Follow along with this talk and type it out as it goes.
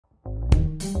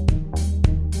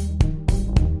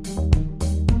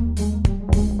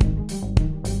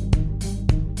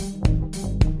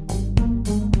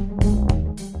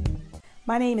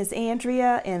My name is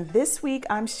Andrea, and this week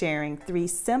I'm sharing 3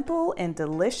 simple and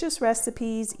delicious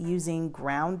recipes using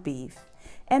ground beef.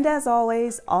 And as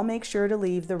always, I'll make sure to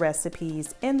leave the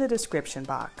recipes in the description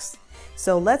box.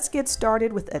 So let's get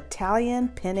started with Italian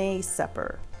penne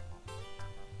supper.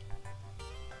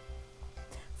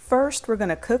 First, we're going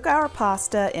to cook our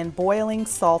pasta in boiling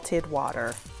salted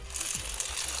water.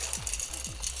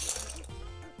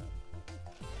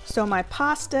 So my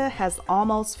pasta has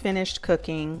almost finished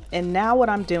cooking, and now what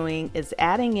I'm doing is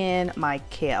adding in my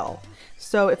kale.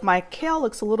 So if my kale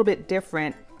looks a little bit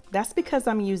different, that's because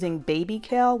I'm using baby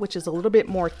kale, which is a little bit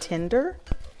more tender.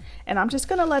 And I'm just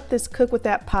gonna let this cook with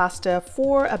that pasta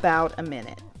for about a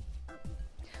minute.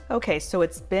 Okay, so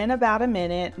it's been about a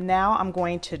minute. Now I'm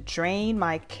going to drain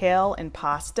my kale and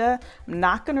pasta. I'm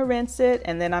not gonna rinse it,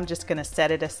 and then I'm just gonna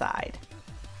set it aside.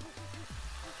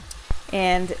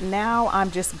 And now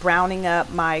I'm just browning up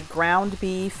my ground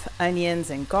beef, onions,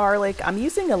 and garlic. I'm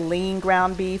using a lean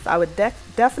ground beef. I would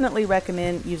definitely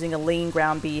recommend using a lean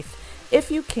ground beef if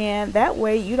you can. That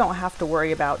way you don't have to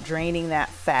worry about draining that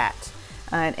fat.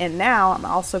 And now I'm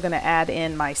also going to add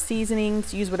in my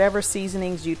seasonings. Use whatever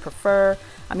seasonings you prefer.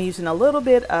 I'm using a little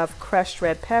bit of crushed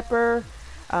red pepper,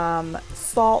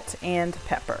 salt, and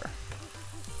pepper.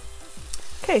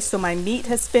 Okay, so my meat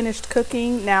has finished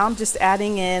cooking. Now I'm just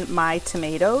adding in my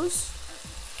tomatoes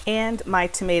and my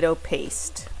tomato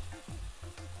paste.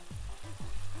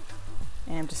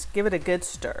 And just give it a good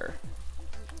stir.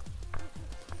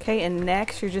 Okay, and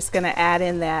next you're just gonna add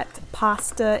in that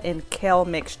pasta and kale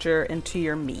mixture into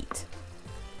your meat.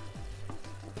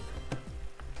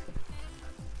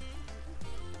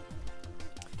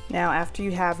 Now, after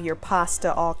you have your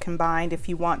pasta all combined, if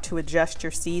you want to adjust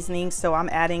your seasoning, so I'm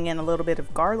adding in a little bit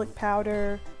of garlic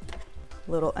powder,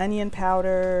 a little onion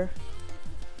powder,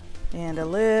 and a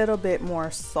little bit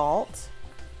more salt.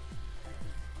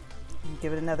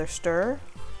 Give it another stir.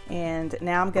 And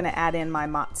now I'm gonna add in my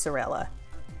mozzarella.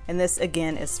 And this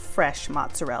again is fresh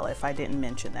mozzarella, if I didn't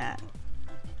mention that.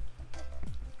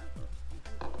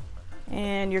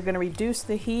 And you're gonna reduce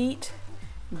the heat,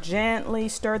 gently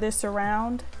stir this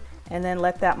around, and then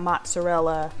let that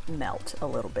mozzarella melt a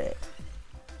little bit.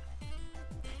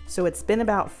 So it's been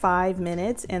about 5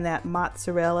 minutes and that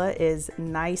mozzarella is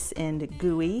nice and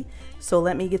gooey. So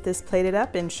let me get this plated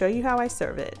up and show you how I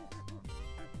serve it.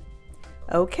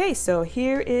 Okay, so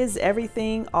here is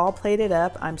everything all plated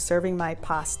up. I'm serving my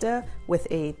pasta with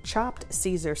a chopped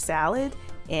Caesar salad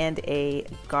and a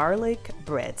garlic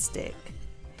breadstick.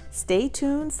 Stay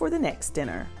tuned for the next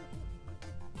dinner.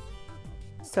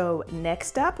 So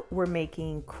next up, we're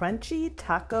making crunchy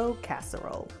taco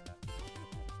casserole.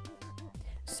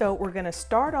 So we're gonna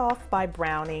start off by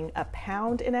browning 1.5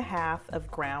 pounds of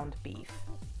ground beef.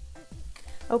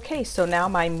 Okay, so now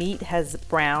my meat has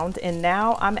browned, and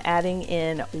now I'm adding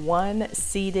in 1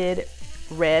 seeded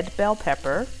red bell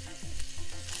pepper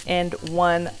and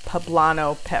 1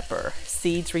 poblano pepper,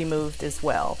 seeds removed as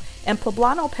well. And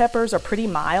poblano peppers are pretty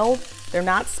mild, they're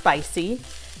not spicy.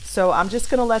 So I'm just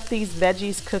gonna let these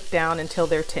veggies cook down until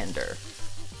they're tender.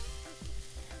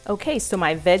 Okay, so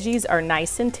my veggies are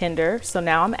nice and tender. So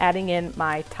now I'm adding in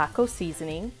my taco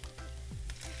seasoning,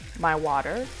 my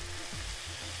water,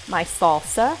 my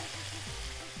salsa,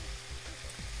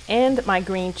 and my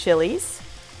green chilies.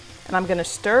 And I'm gonna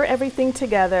stir everything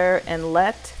together and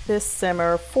let this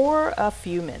simmer for a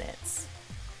few minutes.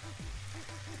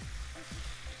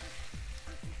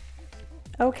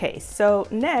 Okay, so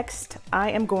next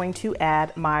I am going to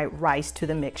add my rice to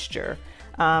the mixture.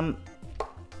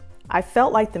 I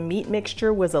felt like the meat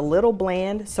mixture was a little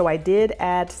bland, so I did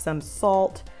add some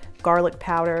salt, garlic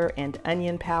powder, and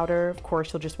onion powder. Of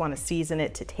course, you'll just want to season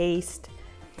it to taste.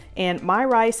 And my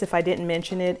rice, if I didn't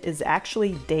mention it, is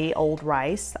actually day-old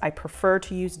rice. I prefer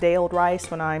to use day-old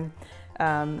rice when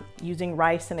I'm using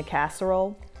rice in a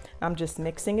casserole. I'm just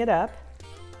mixing it up.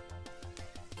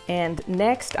 And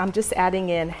next, I'm just adding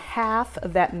in half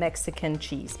of that Mexican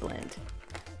cheese blend.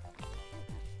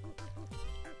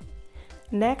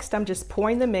 Next, I'm just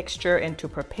pouring the mixture into a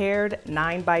prepared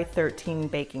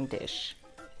 9x13 baking dish.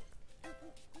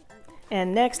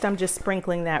 And next, I'm just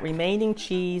sprinkling that remaining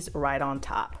cheese right on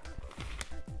top.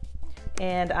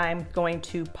 And I'm going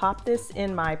to pop this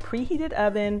in my preheated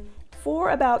oven for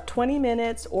about 20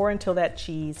 minutes or until that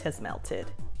cheese has melted.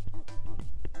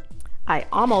 I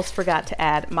almost forgot to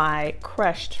add my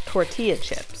crushed tortilla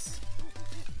chips.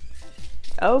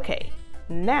 Okay,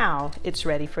 now it's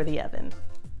ready for the oven.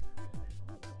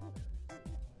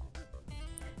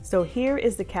 So here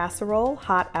is the casserole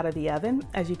hot out of the oven.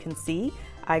 As you can see,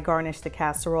 I garnished the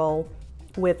casserole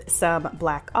with some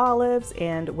black olives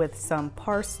and with some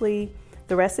parsley.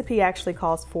 The recipe actually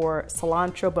calls for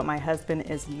cilantro, but my husband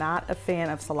is not a fan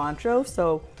of cilantro,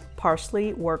 so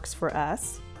parsley works for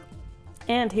us.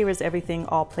 And here is everything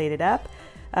all plated up,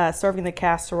 serving the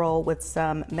casserole with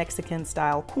some Mexican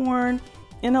style corn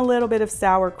and a little bit of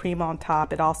sour cream on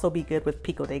top. It'd also be good with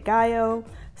pico de gallo,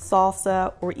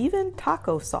 salsa, or even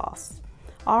taco sauce.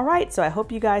 All right, so I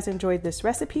hope you guys enjoyed this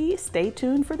recipe. Stay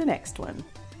tuned for the next one.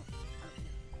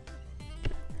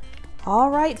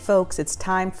 All right, folks, it's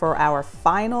time for our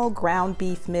final ground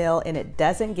beef meal, and it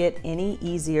doesn't get any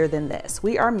easier than this.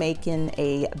 We are making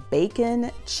a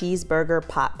bacon cheeseburger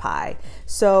pot pie.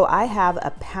 So I have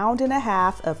 1.5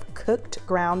 pounds of cooked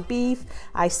ground beef.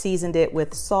 I seasoned it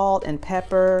with salt and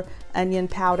pepper, onion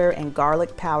powder, and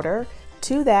garlic powder.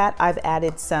 To that, I've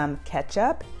added some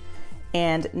ketchup.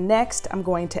 And next, I'm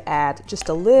going to add just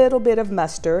a little bit of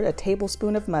mustard, a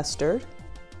tablespoon of mustard.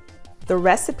 The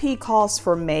recipe calls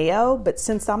for mayo, but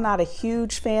since I'm not a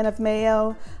huge fan of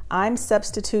mayo, I'm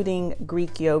substituting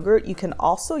Greek yogurt. You can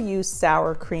also use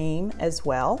sour cream as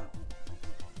well.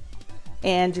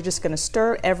 And you're just going to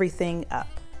stir everything up.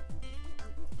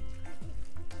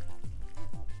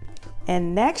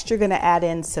 And next, you're going to add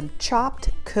in some chopped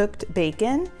cooked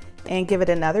bacon and give it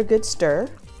another good stir.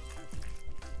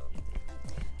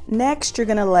 Next, you're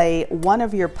gonna lay one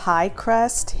of your pie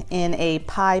crust in a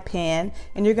pie pan,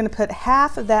 and you're gonna put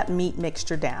half of that meat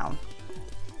mixture down.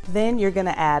 Then you're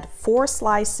gonna add 4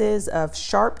 slices of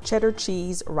sharp cheddar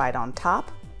cheese right on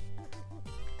top.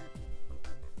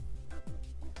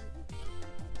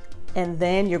 And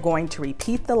then you're going to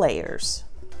repeat the layers.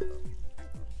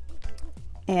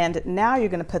 And now you're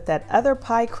gonna put that other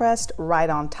pie crust right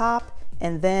on top,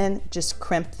 and then just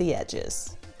crimp the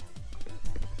edges.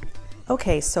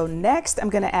 Okay, so next I'm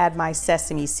gonna add my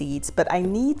sesame seeds, but I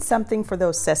need something for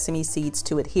those sesame seeds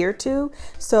to adhere to.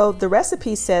 So the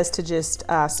recipe says to just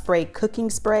spray cooking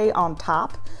spray on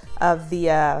top of the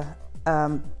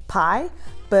pie,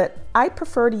 but I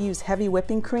prefer to use heavy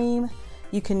whipping cream.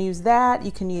 You can use that,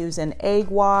 you can use an egg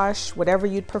wash, whatever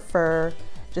you'd prefer,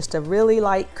 just a really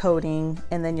light coating,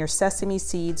 and then your sesame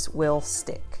seeds will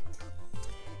stick.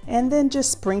 And then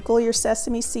just sprinkle your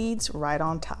sesame seeds right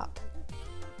on top.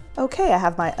 Okay, I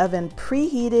have my oven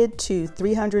preheated to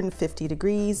 350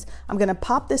 degrees. I'm gonna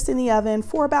pop this in the oven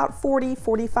for about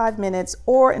 40-45 minutes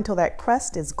or until that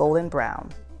crust is golden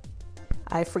brown.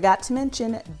 I forgot to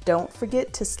mention, don't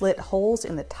forget to slit holes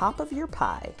in the top of your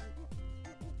pie.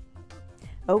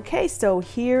 Okay, so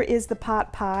here is the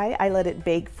pot pie. I let it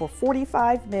bake for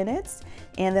 45 minutes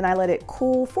and then I let it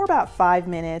cool for about 5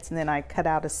 minutes, and then I cut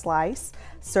out a slice,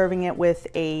 serving it with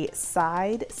a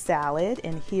side salad,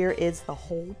 and here is the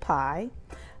whole pie.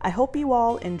 I hope you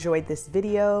all enjoyed this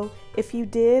video. If you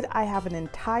did, I have an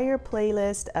entire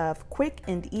playlist of quick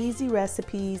and easy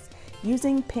recipes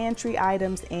using pantry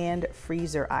items and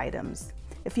freezer items.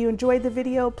 If you enjoyed the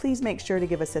video, please make sure to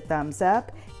give us a thumbs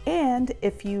up. And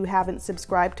if you haven't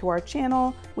subscribed to our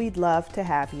channel, we'd love to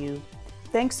have you.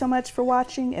 Thanks so much for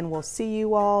watching, and we'll see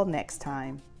you all next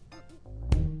time.